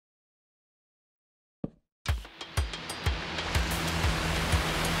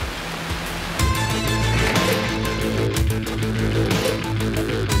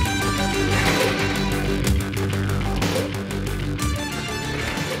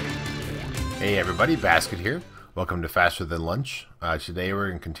Hey everybody, Basket here. Welcome to Faster Than Lunch. Today we're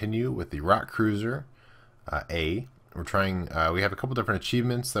going to continue with the Rock Cruiser A. We're trying, we have a couple different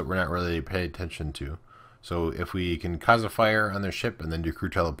achievements that we're not really paying attention to. So if we can cause a fire on their ship and then do crew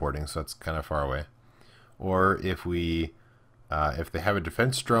teleporting, so that's kind of far away. Or if we, if they have a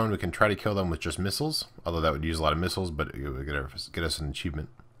defense drone, we can try to kill them with just missiles, although that would use a lot of missiles, but it would get us an achievement.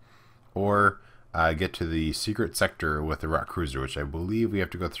 Or get to the secret sector with the Rock Cruiser, which I believe we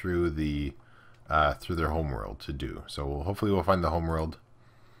have to go through the through their homeworld to do. So hopefully we'll find the homeworld.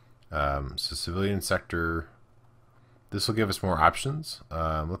 So civilian sector. This will give us more options.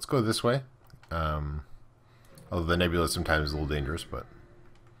 Let's go this way. Although the nebula sometimes is a little dangerous, but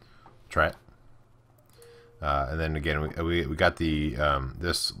try it. And then again, we got the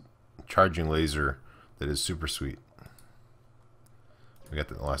this charging laser that is super sweet. We got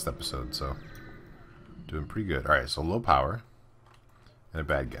that in the last episode, so doing pretty good. All right, so low power and a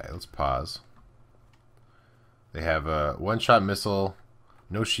bad guy. Let's pause. They have a one-shot missile,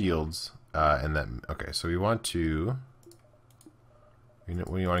 no shields, and that. Okay, so we want to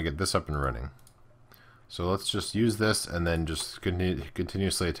get this up and running. So let's just use this and then just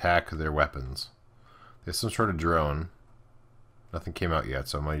continuously attack their weapons. There's some sort of drone. Nothing came out yet,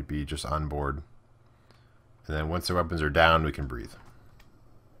 so it might be just on board. And then once their weapons are down, we can breathe.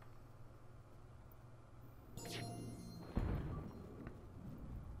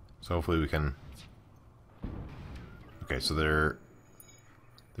 So hopefully we can. Okay, so their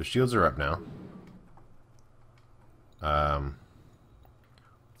shields are up now.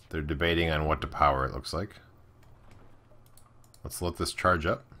 They're debating on what to power, it looks like. Let's let this charge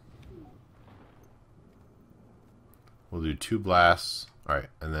up. We'll do 2 blasts. Alright,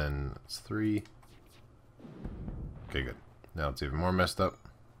 and then it's 3. Okay, good. Now it's even more messed up.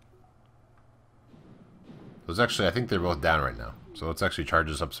 So it's actually, I think they're both down right now. So let's actually charge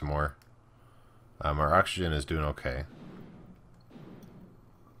this up some more. Our oxygen is doing okay.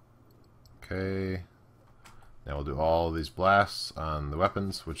 Okay. Now we'll do all these blasts on the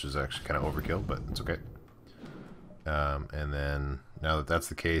weapons, which is actually kind of overkill, but it's okay. And then, now that that's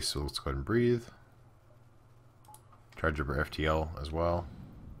the case, so let's go ahead and breathe. Charge up our FTL as well.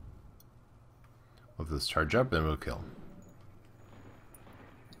 Let this charge up, then we'll kill.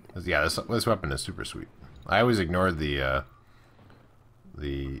 Yeah, this weapon is super sweet. I always ignored the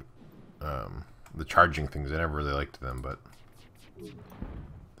charging things. I never really liked them, but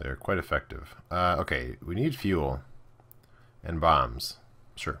they're quite effective. Okay, we need fuel and bombs.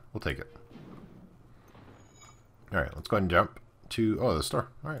 Sure, we'll take it. Alright, let's go ahead and jump to the store.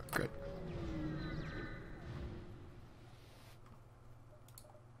 Alright, great.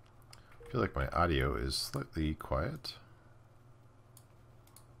 I feel like my audio is slightly quiet.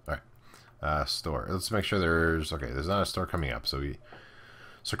 Alright. Store. Let's make sure there's not a store coming up, so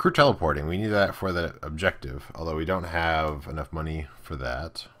crew teleporting, we need that for the objective, although we don't have enough money for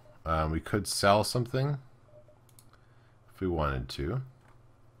that. We could sell something if we wanted to.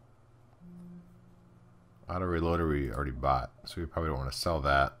 Auto reloader we already bought, so we probably don't want to sell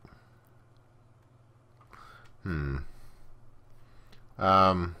that.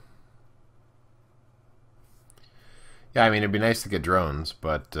 Yeah, I mean, it'd be nice to get drones,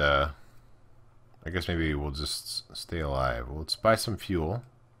 but I guess maybe we'll just stay alive. Well, let's buy some fuel.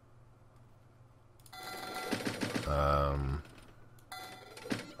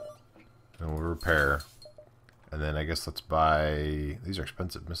 And we'll repair. And then I guess let's buy. These are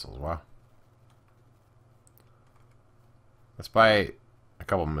expensive missiles. Wow. Let's buy a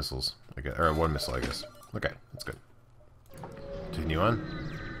couple of missiles. I guess, or 1 missile, I guess. Okay, that's good. Continue on.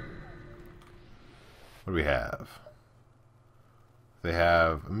 What do we have? They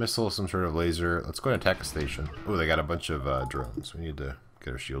have a missile, some sort of laser. Let's go and attack a station. Oh, they got a bunch of drones. We need to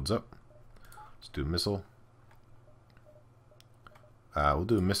get our shields up. Let's do a missile. We'll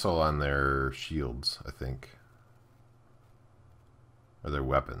do a missile on their shields, I think. Or their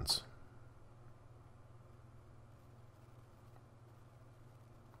weapons.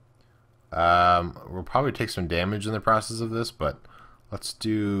 We'll probably take some damage in the process of this, but let's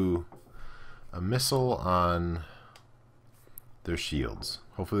do a missile on their shields.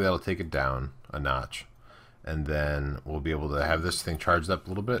 Hopefully that'll take it down a notch. And then we'll be able to have this thing charged up a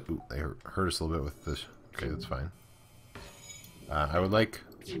little bit. Ooh, they hurt us a little bit with this. Okay, that's fine. I would like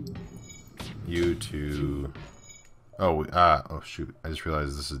you to... oh shoot. I just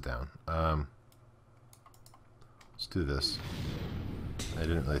realized this is down. Let's do this. I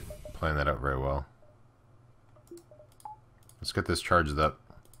didn't really plan that out very well. Let's get this charged up.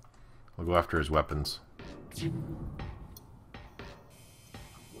 We'll go after his weapons.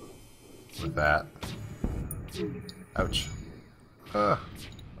 With that. Ouch.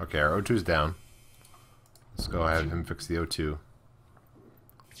 Okay, our O2 is down. Let's go have him fix the O2.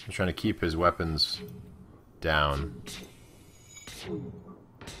 He's trying to keep his weapons down.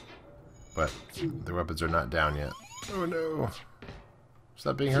 But the weapons are not down yet. Oh no!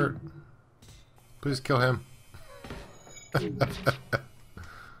 Stop being hurt. Please kill him.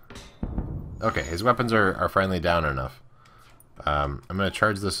 Okay, his weapons are finally down enough. I'm going to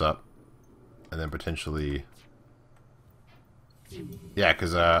charge this up. And then potentially... Yeah,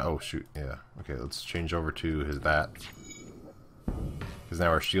 because... oh, shoot. Yeah. Okay, let's change over to his that. Because now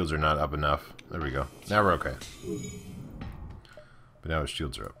our shields are not up enough. There we go. Now we're okay. But now his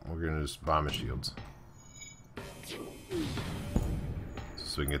shields are up. We're going to just bomb his shields.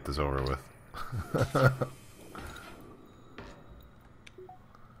 So we can get this over with.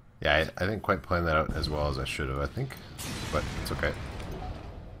 Yeah, I didn't quite plan that out as well as I should have, I think. But it's okay.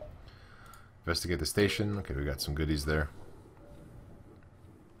 Investigate the station. Okay, we got some goodies there.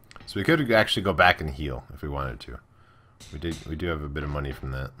 So we could actually go back and heal if we wanted to. We do have a bit of money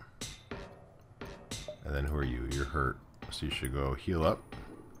from that. And then who are you? You're hurt. So you should go heal up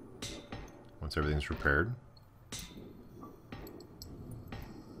once everything's repaired.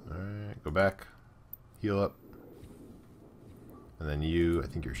 Alright, go back. Heal up. And then you, I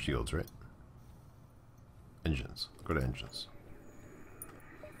think you're shields, right? Engines. Go to engines.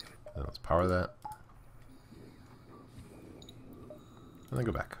 And let's power that. And then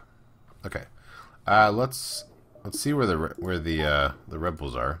go back. Okay. Let's see where the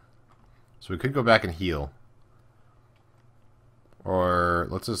rebels are. So we could go back and heal. Or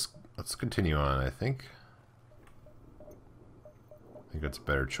let's continue on, I think. I think that's a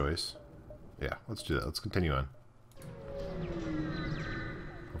better choice. Yeah, let's do that. Let's continue on.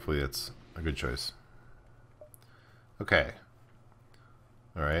 Hopefully it's a good choice. Okay.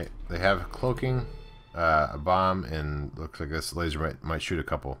 Alright. They have cloaking, a bomb, and looks like this laser might shoot a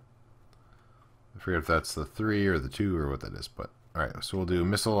couple. I forget if that's the 3 or the 2 or what that is, but alright, so we'll do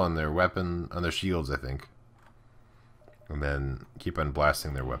missile on their weapon, on their shields, I think. And then keep on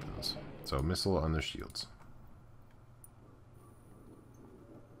blasting their weapons. So missile on their shields.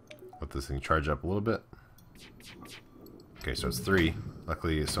 Let this thing charge up a little bit. Okay, so it's 3.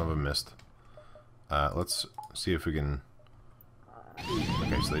 Luckily, some of them missed. Let's see if we can...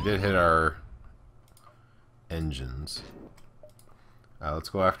 Okay, so they did hit our engines. Let's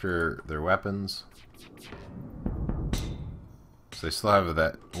go after their weapons. So they still have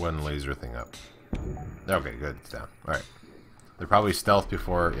that one laser thing up. Okay, good. It's down. Alright. They're probably stealth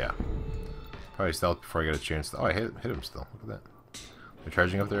before... Yeah. Probably stealth before I get a chance to... Oh, I hit him still. Look at that. They're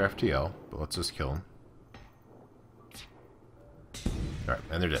charging up their FTL, but let's just kill them. Alright,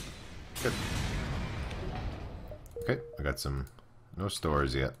 and they're dead. Good. Okay, I got some... No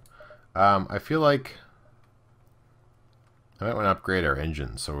stores yet. I feel like... I might want to upgrade our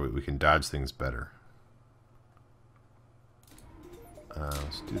engine so we can dodge things better.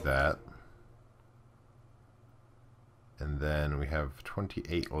 Let's do that. And then we have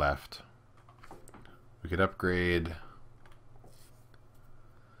 28 left. We could upgrade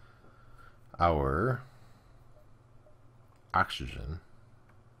our oxygen.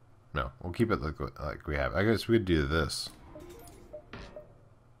 No, we'll keep it like we have. I guess we could do this.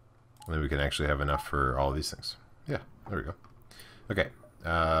 And then we can actually have enough for all these things. Yeah, there we go. Okay,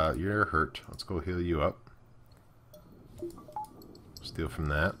 you're hurt. Let's go heal you up. Steal from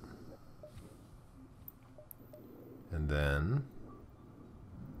that. And then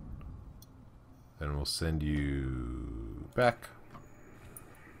we'll send you back.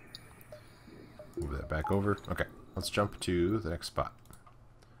 Move that back over. Okay, let's jump to the next spot.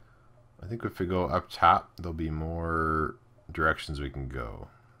 I think if we go up top, there'll be more directions we can go.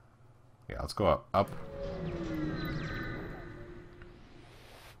 Yeah, let's go up.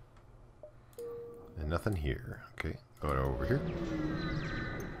 And nothing here. Okay, go over here.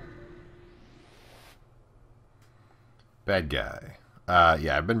 Bad guy.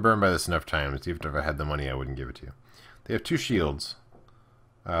 Yeah, I've been burned by this enough times. Even if I had the money, I wouldn't give it to you. They have 2 shields.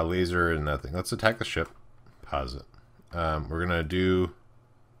 Laser and nothing. Let's attack the ship. Pause it. We're going to do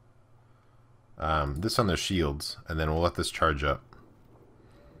this on their shields, and then we'll let this charge up.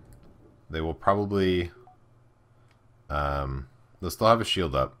 They will probably... they'll still have a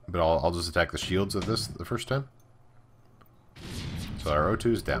shield up, but I'll just attack the shields of this the first time. So our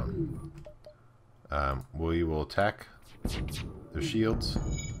O2 is down. We will attack their shields,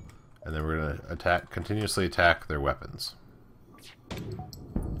 and then we're going to continuously attack their weapons.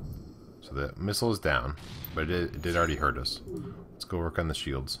 So the missile is down, but it did already hurt us. Let's go work on the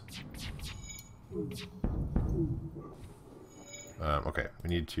shields. Okay, we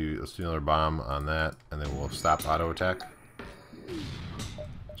need to... Let's do another bomb on that, and then we'll stop auto attack.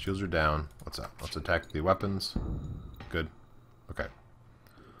 Shields are down. What's up? Let's attack the weapons. Good. Okay.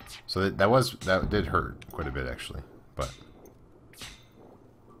 So that did hurt quite a bit actually, but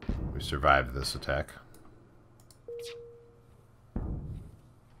we survived this attack.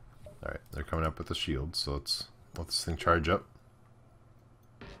 Alright, they're coming up with the shield, so let's let this thing charge up.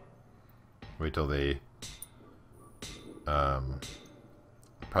 Wait till they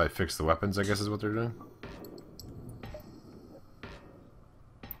probably fix the weapons, I guess is what they're doing.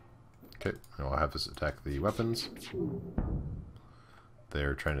 Okay, and we'll have this attack the weapons.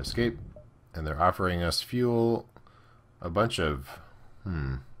 They're trying to escape, and they're offering us fuel. A bunch of...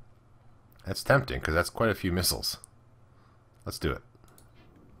 That's tempting, because that's quite a few missiles. Let's do it.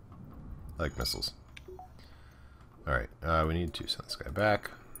 I like missiles. Alright, we need to send this guy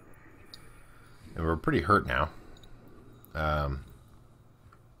back. And we're pretty hurt now. But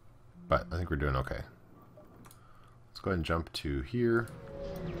I think we're doing okay. Let's go ahead and jump to here.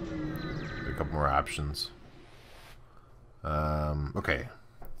 A couple more options. Okay,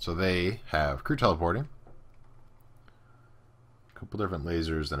 so they have crew teleporting, a couple different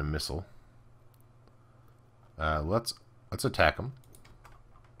lasers, and a missile. Let's attack them.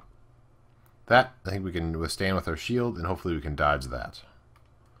 That I think we can withstand with our shield, and hopefully we can dodge that.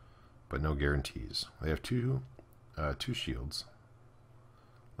 But no guarantees. They have two shields.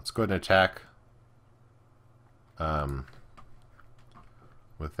 Let's go ahead and attack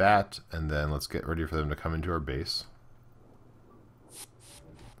with that, and then let's get ready for them to come into our base.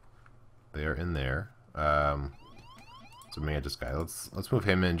 They are in there. It's a Mantis guy. Let's move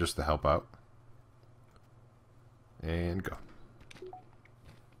him in just to help out. And go.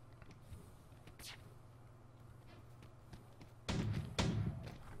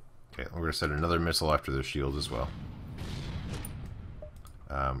 Okay, we're going to send another missile after their shields as well.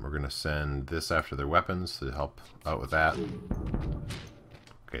 We're going to send this after their weapons to help out with that.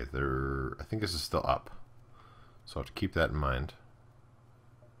 Okay, I think this is still up. So I'll have to keep that in mind.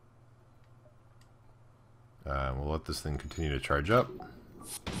 We'll let this thing continue to charge up.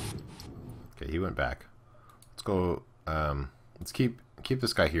 Okay, he went back. Let's go, let's keep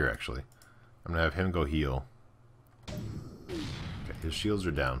this guy here actually. I'm gonna have him go heal. Okay, his shields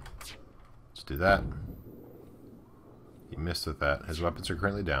are down. Let's do that. He missed with that. His weapons are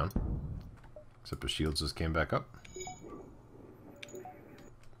currently down. Except his shields just came back up.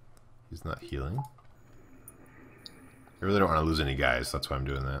 He's not healing. I really don't want to lose any guys, so that's why I'm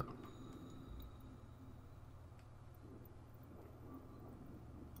doing that.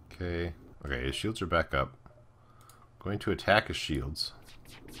 Okay. Okay, his shields are back up. Going to attack his shields.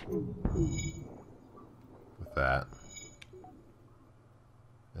 With that.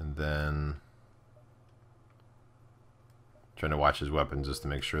 And then trying to watch his weapons just to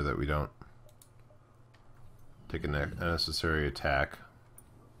make sure that we don't take an unnecessary attack.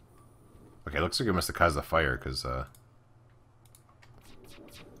 Okay, looks like it must have caused the fire because I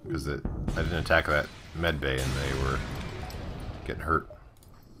didn't attack that med bay and they were getting hurt.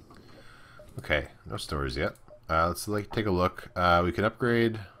 Okay, no stories yet. Let's take a look. We can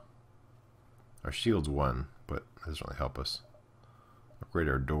upgrade our shields 1, but that doesn't really help us. Upgrade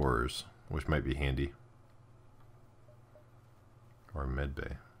our doors, which might be handy. Or med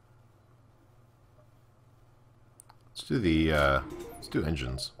bay. Let's do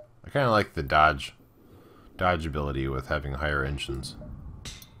engines. I kind of like the dodge ability with having higher engines.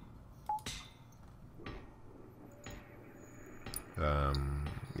 Yeah,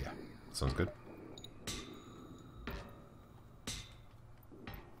 sounds good.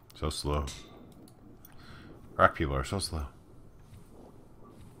 So slow. Rock people are so slow.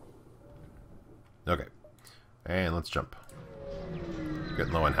 Okay, and let's jump. We're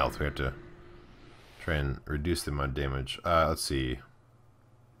getting low on health. We have to try and reduce the amount of damage. Let's see.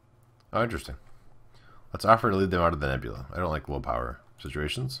 Oh, interesting. Let's offer to lead them out of the nebula. I don't like low power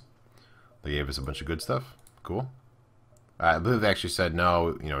situations. They gave us a bunch of good stuff. Cool. I believe they actually said,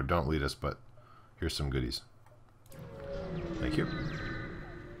 no, you know, don't lead us, but here's some goodies. Thank you.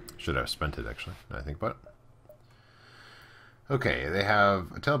 Should have spent it, actually, now I think about it. Okay, they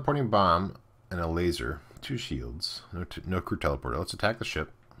have a teleporting bomb and a laser. 2 shields. No crew teleporter. Let's attack the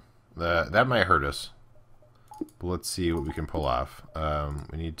ship. That might hurt us. But let's see what we can pull off.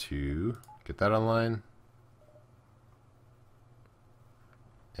 We need to get that online.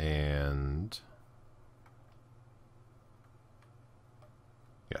 And...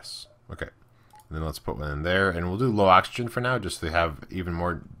 yes. Okay. And then let's put one in there. And we'll do low oxygen for now, just to have even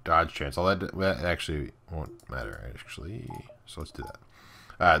more dodge chance. That actually won't matter, actually. So let's do that.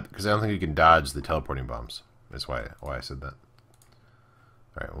 Because I don't think you can dodge the teleporting bombs. That's why I said that.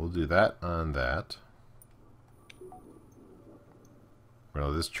 Alright, we'll do that on that. We're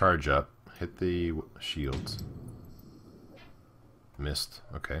gonna let this charge up. Hit the shields. Missed.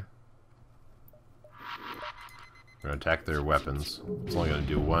 Okay. We're gonna attack their weapons. It's only gonna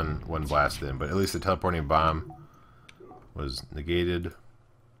do one blast in, but at least the teleporting bomb was negated.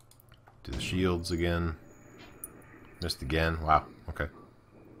 Do the shields again. Missed again. Wow. Okay.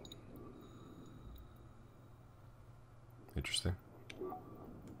 Interesting.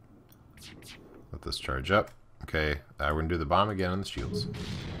 Let this charge up. Okay. We're gonna do the bomb again on the shields.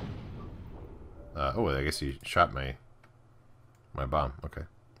 Oh, I guess he shot my bomb. Okay.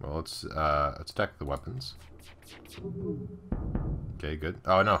 Well, let's attack the weapons. Okay, good.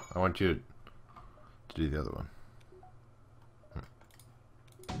 Oh no, I want you to do the other one.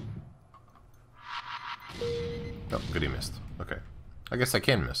 Oh, good, he missed. Okay. I guess I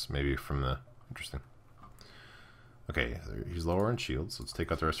can miss, maybe from the... Interesting. Okay, he's lower on shields. Let's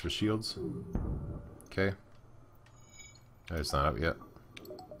take out the rest of his shields. Okay. It's not up yet.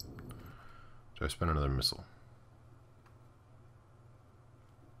 Do I spend another missile?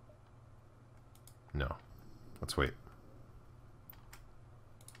 No. Let's wait.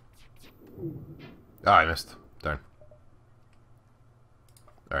 Ah, I missed. Darn.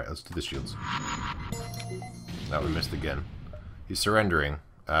 Alright, let's do the shields. That one missed again. He's surrendering.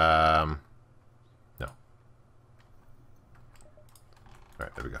 No.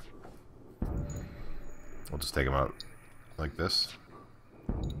 Alright, there we go. We'll just take him out like this.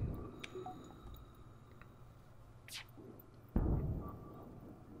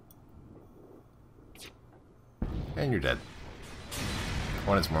 And you're dead. I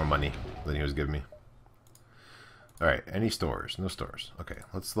wanted some more money than he was giving me. Alright, any stores? No stores. Okay,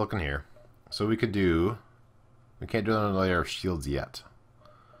 let's look in here. So we could do... We can't do another layer of shields yet.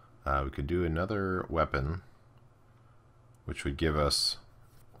 We could do another weapon, which would give us...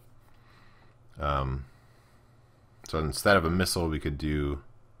 so instead of a missile, we could do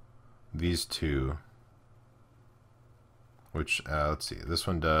these two. Which, let's see, this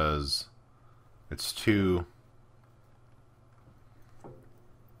one does... It's 2...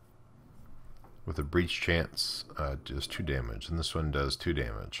 With a breach chance, does 2 damage, and this one does 2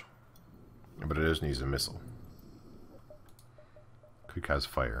 damage. But it doesn't use a missile. Could cause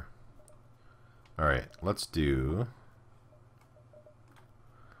fire. Alright, let's do...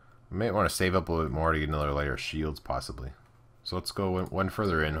 We might want to save up a little bit more to get another layer of shields, possibly. So let's go one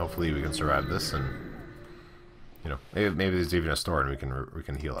further in. Hopefully we can survive this, and... You know, maybe there's even a store and we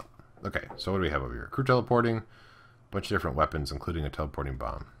can heal up. Okay, so what do we have over here? Crew teleporting, a bunch of different weapons, including a teleporting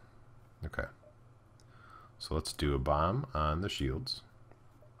bomb. Okay. So let's do a bomb on the shields.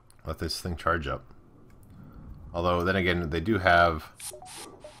 Let this thing charge up. Although, then again, they do have...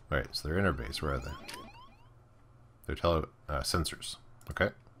 Right, so they're inner base. Where are they? They're sensors. Okay.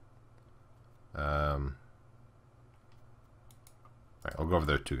 Alright, I'll go over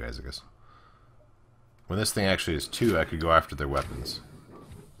there 2 guys, I guess. When this thing actually is 2, I could go after their weapons.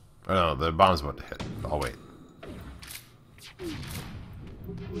 Oh no, the bomb's about to hit. I'll wait.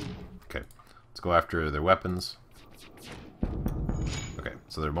 Okay. Let's go after their weapons. Okay,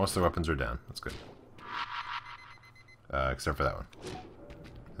 so most of their weapons are down. That's good. Except for that one.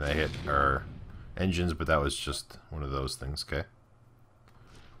 And I hit our engines, but that was just one of those things, okay?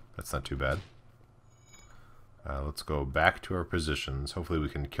 That's not too bad. Let's go back to our positions. Hopefully we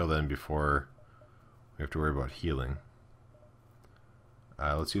can kill them before we have to worry about healing.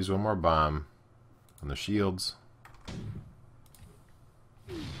 Let's use one more bomb on the shields.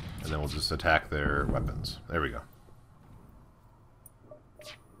 And then we'll just attack their weapons. There we go.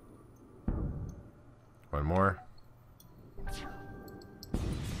 One more.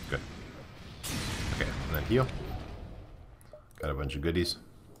 Good. Okay, and then heal. Got a bunch of goodies.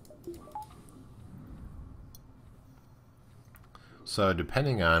 So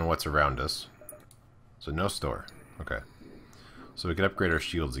depending on what's around us. So no store. Okay. So we can upgrade our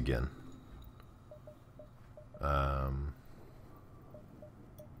shields again.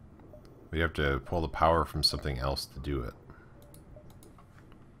 We have to pull the power from something else to do it.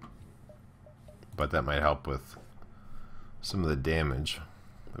 But that might help with some of the damage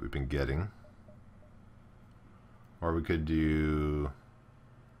that we've been getting. Or we could do...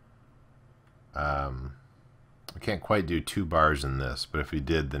 we can't quite do 2 bars in this, but if we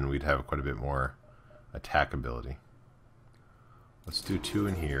did, then we'd have quite a bit more attack ability. Let's do 2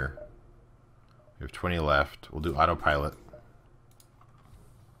 in here. We have 20 left. We'll do autopilot.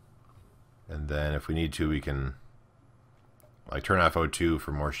 And then if we need to, we can like turn off O2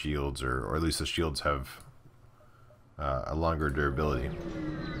 for more shields, or at least the shields have a longer durability.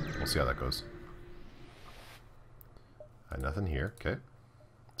 We'll see how that goes. Nothing here. Okay.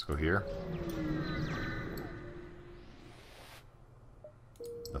 Let's go here.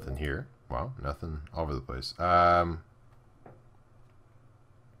 Nothing here. Wow, nothing all over the place.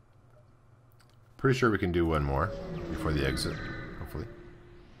 Pretty sure we can do one more before the exit, hopefully.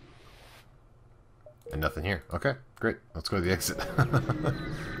 And nothing here. Okay, great. Let's go to the exit.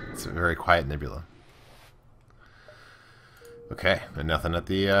 It's a very quiet nebula. Okay, and nothing at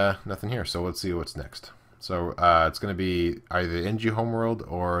the nothing here. So let's see what's next. So it's going to be either the NG homeworld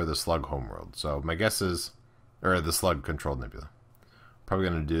or the slug homeworld. So my guess is, or the slug controlled nebula. Probably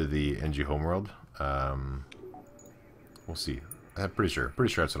going to do the NG homeworld. We'll see. I'm pretty sure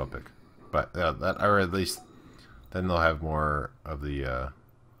that's what I'll pick. But that, or at least then they'll have more of the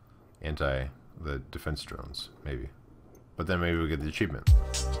the defense drones, maybe. But then maybe we'll get the achievement.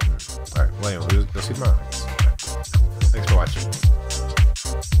 All right. Well, anyway, we'll see tomorrow. Thanks for watching.